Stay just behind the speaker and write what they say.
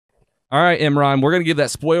All right, Imran, we're going to give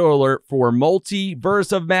that spoiler alert for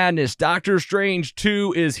Multiverse of Madness. Doctor Strange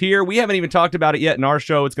 2 is here. We haven't even talked about it yet in our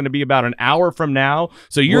show. It's going to be about an hour from now.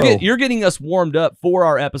 So you're getting us warmed up for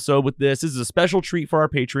our episode with this. This is a special treat for our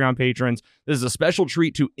Patreon patrons. This is a special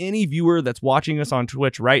treat to any viewer that's watching us on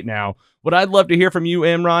Twitch right now. What I'd love to hear from you,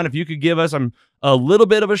 Imran, if you could give us a little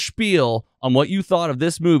bit of a spiel on what you thought of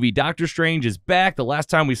this movie. Doctor Strange is back. The last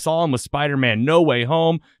time we saw him was Spider-Man No Way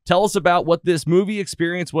Home. Tell us about what this movie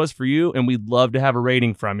experience was for you, and we'd love to have a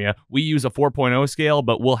rating from you. We use a 4.0 scale,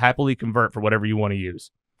 but we'll happily convert for whatever you want to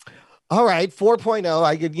use. All right, 4.0.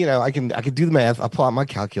 I could do the math. I'll pull out my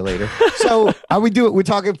calculator. So how we do it? We're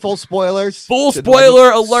talking full spoilers. Full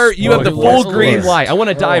spoiler alert. You have the full green light. I want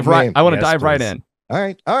to dive right. I want to dive right in.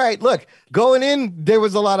 All right. Look, going in, there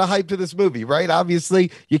was a lot of hype to this movie, right? Obviously,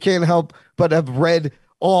 you can't help but have read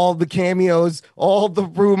all the cameos, all the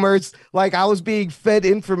rumors. Like, I was being fed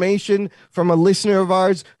information from a listener of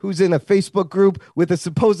ours who's in a Facebook group with a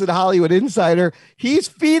supposed Hollywood insider. He's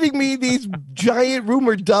feeding me these giant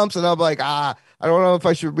rumor dumps, and I'm like, I don't know if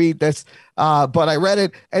I should read this, but I read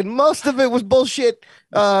it, and most of it was bullshit.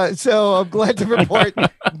 So I'm glad to report.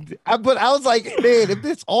 But I was like, man,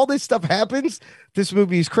 if all this stuff happens, this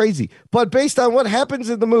movie is crazy. But based on what happens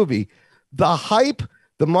in the movie, the hype,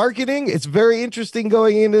 the marketing, it's very interesting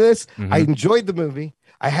going into this. I enjoyed the movie.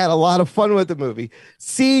 I had a lot of fun with the movie.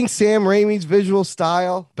 Seeing Sam Raimi's visual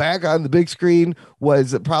style back on the big screen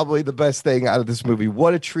was probably the best thing out of this movie.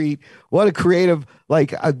 What a treat. What a creative,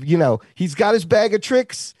 he's got his bag of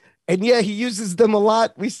tricks, and yeah, he uses them a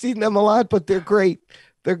lot. We've seen them a lot, but they're great.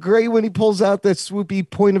 They're great when he pulls out that swoopy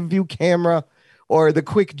point of view camera or the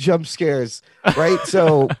quick jump scares, right?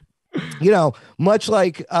 So, much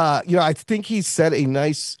like, I think he set a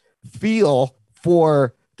nice feel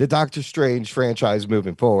for the Doctor Strange franchise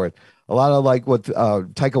moving forward. A lot of like what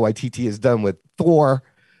Taika Waititi has done with Thor,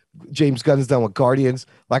 James Gunn has done with Guardians.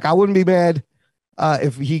 Like, I wouldn't be mad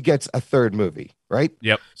if he gets a third movie, right?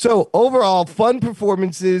 Yep. So overall, fun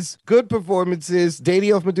performances, good performances. Danny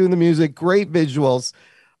Elfman doing the music, great visuals.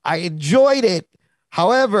 I enjoyed it.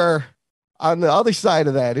 However, on the other side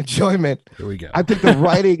of that enjoyment, here we go. I think the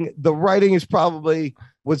writing was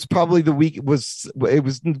probably the weak. It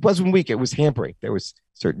wasn't weak. It was hampering. There was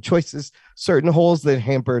certain choices, certain holes that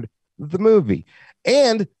hampered the movie,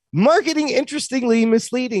 and marketing interestingly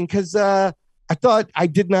misleading, because I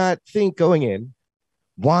did not think going in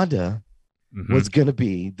Wanda was going to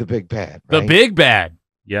be the big bad. Right? The big bad.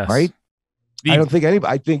 Yes. Right. I don't think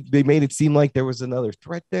anybody. I think they made it seem like there was another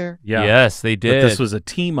threat there. Yeah. Yes, they did. But this was a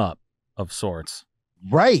team up of sorts.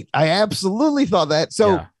 Right. I absolutely thought that.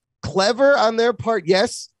 So clever on their part.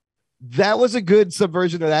 Yes, that was a good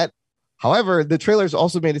subversion of that. However, the trailers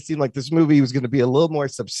also made it seem like this movie was going to be a little more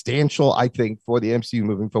substantial, I think, for the MCU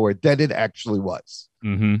moving forward than it actually was.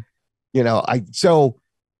 So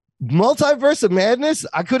Multiverse of Madness,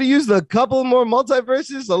 I could have used a couple more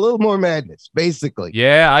multiverses, a little more madness, basically.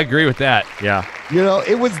 Yeah, I agree with that. Yeah.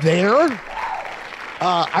 It was there.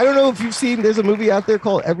 I don't know if you've seen, there's a movie out there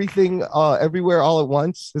called Everything Everywhere All at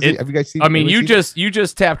Once. Have you guys seen it? I mean, you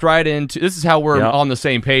just tapped right into, this is how we're on the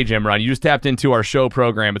same page, Imran. You just tapped into our show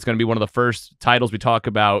program. It's going to be one of the first titles we talk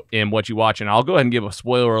about in What You Watch, and I'll go ahead and give a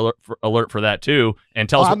spoiler alert for that too, and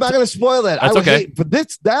tell us. I'm not going to spoil that. That's okay. But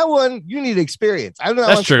that one, you need experience. I don't know.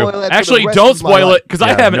 That's true. Actually, don't spoil it, because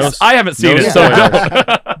I haven't seen it. So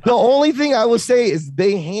the only thing I will say is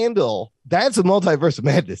they handle. That's a Multiverse of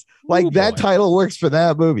Madness. Like, that title works for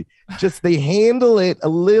that movie. Just they handle it a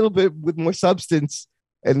little bit with more substance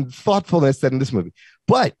and thoughtfulness than this movie.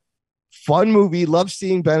 But fun movie. Love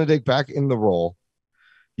seeing Benedict back in the role.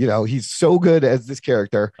 He's so good as this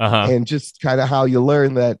character, and just kind of how you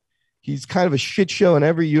learn that he's kind of a shit show in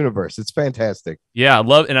every universe. It's fantastic. Yeah, I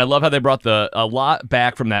love how they brought a lot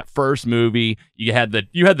back from that first movie. You had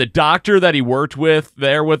the doctor that he worked with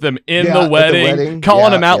there with him in the wedding,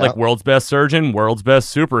 calling him out like world's best surgeon, world's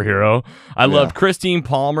best superhero. I loved Christine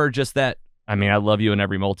Palmer, just that. I mean, I love you in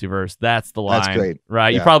every multiverse. That's the line. That's great.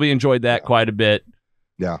 Right? Yeah. You probably enjoyed that quite a bit.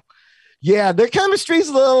 Yeah. Yeah, their chemistry's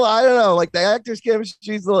a little, I don't know, like the actors'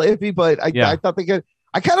 chemistry's a little iffy, but I thought they could.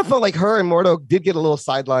 I kind of felt like her and Mordo did get a little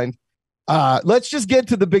sidelined. Let's just get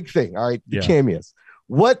to the big thing. All right. The cameos.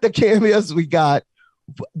 What the cameos we got.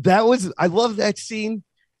 I love that scene.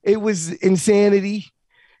 It was insanity.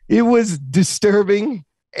 It was disturbing.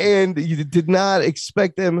 And you did not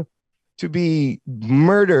expect them to be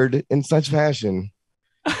murdered in such fashion.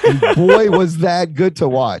 And boy, was that good to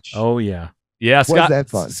watch. Oh, yeah. Yeah, that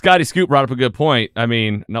fun? Scotty Scoop brought up a good point. I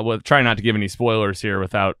mean, try not to give any spoilers here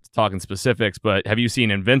without talking specifics, but have you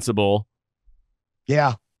seen Invincible?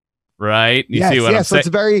 Yeah. Right? You see what I'm saying? So it's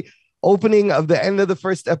very opening of the end of the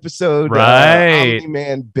first episode, right?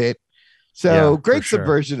 Omni-Man bit. So great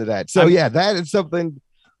subversion of that. So that is something.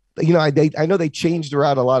 You know, I know they changed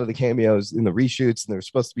around a lot of the cameos in the reshoots, and there were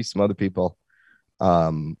supposed to be some other people.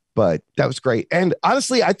 But that was great. And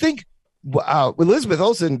honestly, I think Elizabeth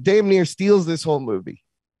Olsen damn near steals this whole movie.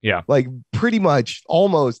 Yeah, like pretty much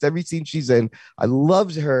almost every scene she's in. I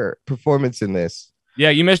loved her performance in this. Yeah,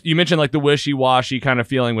 you mentioned like the wishy-washy kind of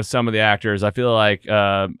feeling with some of the actors. I feel like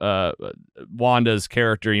Wanda's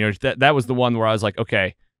character, you know, that was the one where I was like,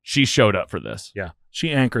 okay, she showed up for this. Yeah, she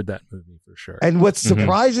anchored that movie for sure. And what's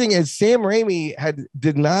surprising is Sam Raimi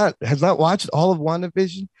has not watched all of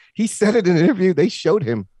WandaVision. He said it in an interview. They showed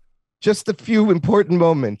him just a few important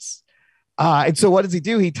moments. And so what does he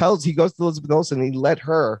do? He goes to Elizabeth Olsen and he let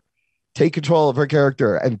her take control of her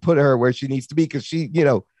character and put her where she needs to be, because she, you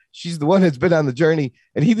know, she's the one that's been on the journey,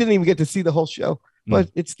 and he didn't even get to see the whole show, but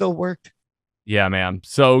it still worked. Yeah, man.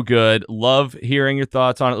 So good. Love hearing your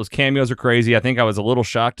thoughts on it. Those cameos are crazy. I think I was a little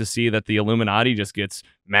shocked to see that the Illuminati just gets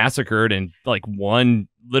massacred in like one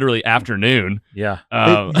literally afternoon. Yeah.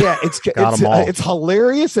 It's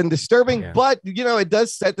hilarious and disturbing, but you know, it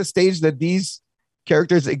does set the stage that these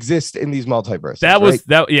characters exist in these multiverses. It was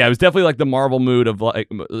definitely like the Marvel mood of like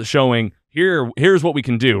showing here's what we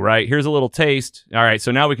can do, right? Here's a little taste. All right,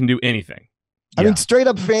 so now we can do anything. I mean, straight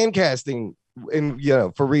up fan casting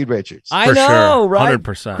for Reed Richards. I know, right?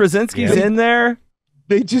 100%. Krasinski's in there.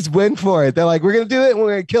 They just went for it. They're like, we're gonna do it and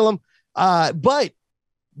we're gonna kill him. But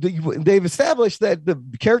they've established that the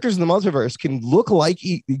characters in the multiverse can look like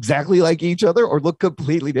exactly like each other or look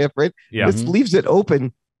completely different. Yeah. This leaves it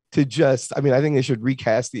open to just, I mean, I think they should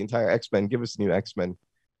recast the entire X-Men, give us a new X-Men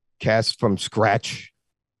cast from scratch.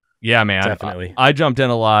 Yeah, man. Definitely. I jumped in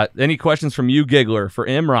a lot. Any questions from you, Giggler, for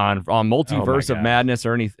Imran on Multiverse of Madness,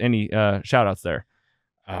 or any shout outs there?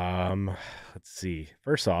 Let's see.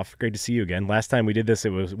 First off, great to see you again. Last time we did this,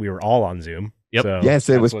 we were all on Zoom. Yep. So yes,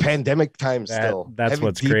 it was pandemic time still. That's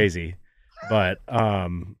what's crazy. But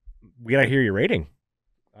we gotta hear your rating.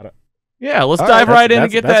 Yeah, let's dive right in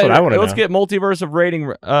and get that. What I let's get Multiverse of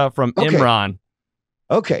rating from Imran.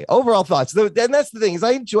 Okay, overall thoughts. And that's the thing, is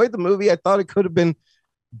I enjoyed the movie. I thought it could have been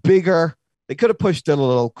bigger. They could have pushed it a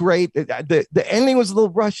little. Great. The ending was a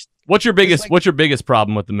little rushed. What's your biggest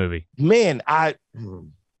problem with the movie? Man, I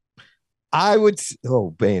would.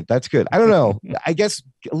 Oh man, that's good. I don't know. I guess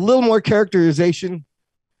a little more characterization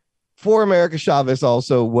for America Chavez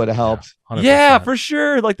also would have helped. Yeah, for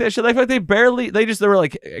sure. Like they were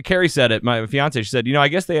like, Carrie said it. My fiance, she said, you know, I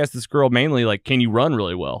guess they asked this girl mainly like, can you run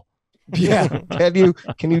really well? Yeah.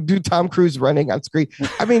 Can you do Tom Cruise running on screen?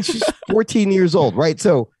 I mean, she's 14 years old, right?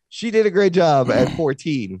 So she did a great job at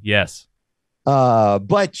 14. Yes.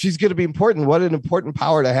 But she's going to be important. What an important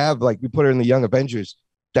power to have. Like we put her in the Young Avengers.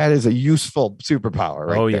 That is a useful superpower,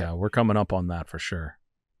 right? Oh, there. yeah. We're coming up on that for sure.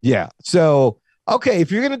 Yeah. So, okay. If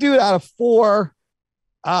you're going to do it out of 4,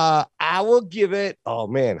 I will give it. Oh,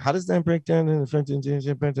 man. How does that break down? Go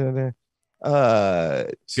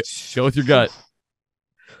with your gut.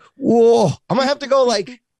 Whoa. I'm going to have to go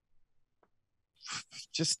like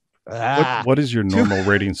just. What is your normal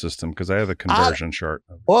rating system? Because I have a conversion chart.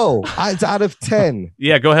 Whoa. It's out of 10.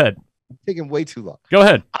 Yeah, go ahead. Taking way too long. Go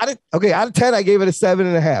ahead. Out of 10, I gave it a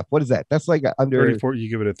 7.5. What is that? That's like under 34. You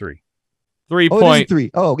give it a 3. 3 Oh, point.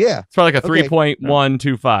 3. Oh, yeah. It's probably like a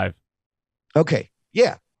 3.125. Okay.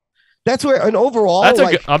 Yeah. That's where an overall.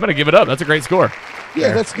 I'm gonna give it up. That's a great score.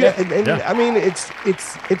 Yeah, that's good. And I mean, it's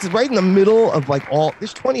right in the middle of like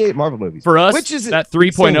there's 28 Marvel movies for us. Which is that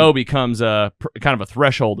 3.0 becomes a kind of a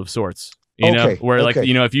threshold of sorts. You know, where like,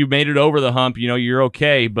 you know, if you made it over the hump, you know, you're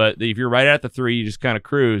okay. But if you're right at the 3, you just kind of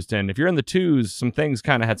cruised. And if you're in the 2s, some things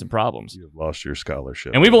kind of had some problems. You've lost your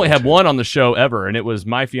scholarship. And we've only had one on the show ever, and it was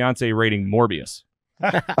my fiance rating Morbius. All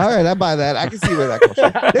right, I buy that. I can see where that comes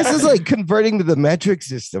from. This is like converting to the metric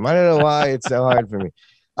system. I don't know why it's so hard for me.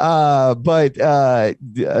 No,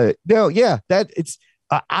 yeah, that it's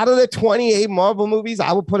out of the 28 Marvel movies,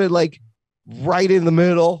 I will put it like right in the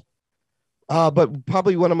middle. But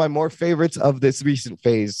probably one of my more favorites of this recent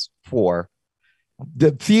phase 4.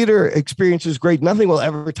 The theater experience is great. Nothing will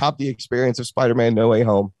ever top the experience of Spider-Man No Way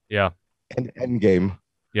Home. Yeah. And Endgame.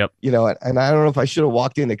 Yep. You know, and I don't know if I should have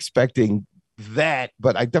walked in expecting that,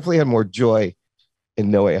 but I definitely had more joy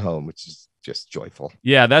in No Way Home, which is just joyful.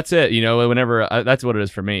 Yeah, that's it. You know, whenever that's what it is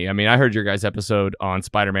for me. I mean, I heard your guys' episode on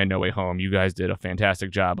Spider-Man No Way Home. You guys did a fantastic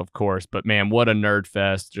job, of course. But man, what a nerd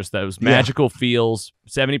fest! Just those magical feels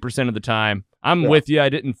 70% of the time. I'm with you. I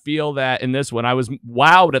didn't feel that in this one. I was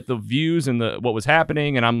wowed at the views and what was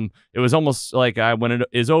happening, and it was almost like when it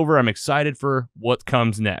is over, I'm excited for what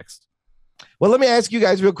comes next. Well, let me ask you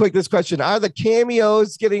guys real quick this question. Are the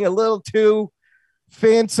cameos getting a little too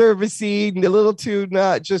fan servicey, a little too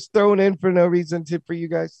not just thrown in for no reason for you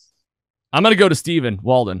guys? I'm going to go to Steven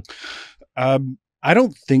Walden. I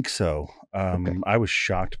don't think so. Okay. I was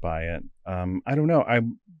shocked by it. I don't know.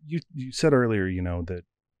 You said earlier, that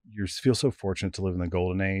you feel so fortunate to live in the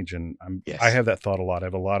golden age, and I have that thought a lot. I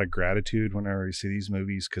have a lot of gratitude whenever I see these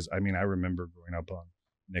movies because I remember growing up on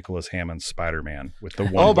Nicholas Hammond's Spider-Man with the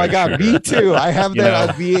one. Oh my God, me too. I have that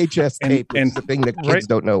on VHS tape. And the thing that kids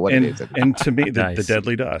don't know what it is. And to me, Nice. the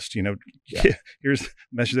deadly dust. Here's the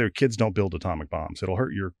message there: kids don't build atomic bombs. It'll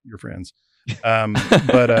hurt your friends.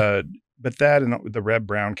 But that and the Red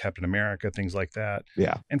Brown Captain America, things like that.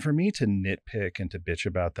 Yeah. And for me to nitpick and to bitch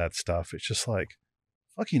about that stuff, it's just like,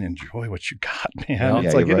 fucking enjoy what you got, man. Yeah,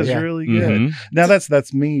 It's like, it is right. really good. Now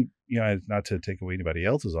that's me, not to take away anybody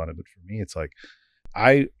else's on it, but for me, it's like,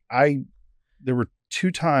 there were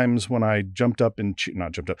 2 times when I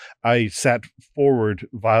I sat forward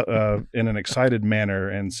in an excited manner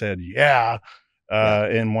and said, yeah.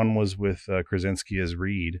 And one was with Krasinski as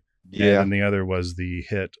Reed. Yeah. And the other was the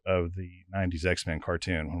hit of the 90s X-Men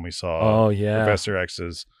cartoon when we saw Professor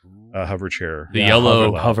X's hover chair. The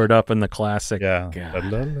yellow hovered up in the classic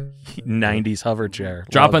 90s hover chair.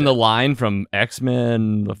 Dropping the line from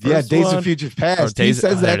X-Men. The first Days one. of Future Past. Or He Days-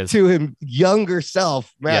 says there it that is. to him younger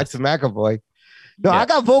self, Max McAvoy. No, Yeah. I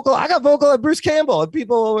got vocal at Bruce Campbell, and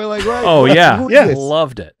people were like, right, Oh yeah, who is yeah, this?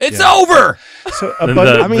 loved it. It's over. So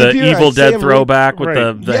The, I mean, if you're Evil a Dead Sam throwback with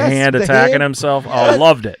Right. the Yes, hand the attacking hand. himself. Yes. Oh,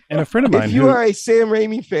 loved it. And a friend of mine If you are a Sam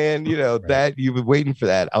Raimi fan, that you were waiting for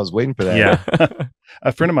that. I was waiting for that. Yeah.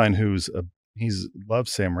 a friend of mine he's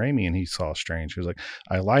loves Sam Raimi, and he saw Strange. He was like,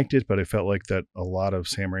 I liked it, but I felt like that a lot of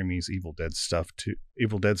Sam Raimi's Evil Dead stuff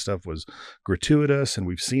was gratuitous, and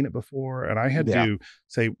we've seen it before. And I had to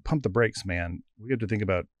say, pump the brakes, man. We have to think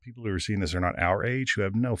about people who are seeing this are not our age, who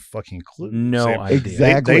have no fucking clue. No idea.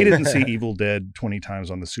 Exactly. They didn't see Evil Dead 20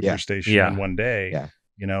 times on the Superstation in one day. Yeah.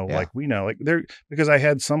 Like we know, like because I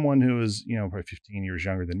had someone who was, probably 15 years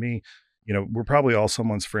younger than me. We're probably all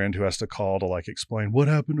someone's friend who has to call to like explain what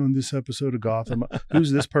happened on this episode of Gotham.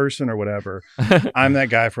 Who's this person or whatever. I'm that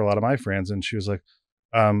guy for a lot of my friends. And she was like,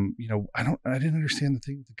 I didn't understand the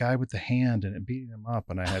thing with the guy with the hand and it beating him up.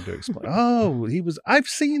 And I had to explain, I've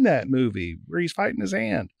seen that movie where he's fighting his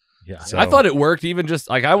hand. Yeah. So, I thought it worked even just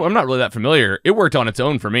like I'm not really that familiar. It worked on its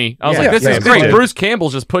own for me. I was Yeah, like, this yeah, is it great. did. Bruce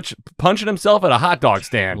Campbell's just punching himself at a hot dog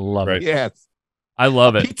stand. Love Right. it. Yes. I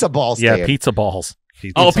love it. Pizza ball Yeah, stand. pizza balls.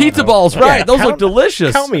 Oh, pizza balls, right? Those look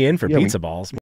delicious. Count me in for Yeah, pizza balls.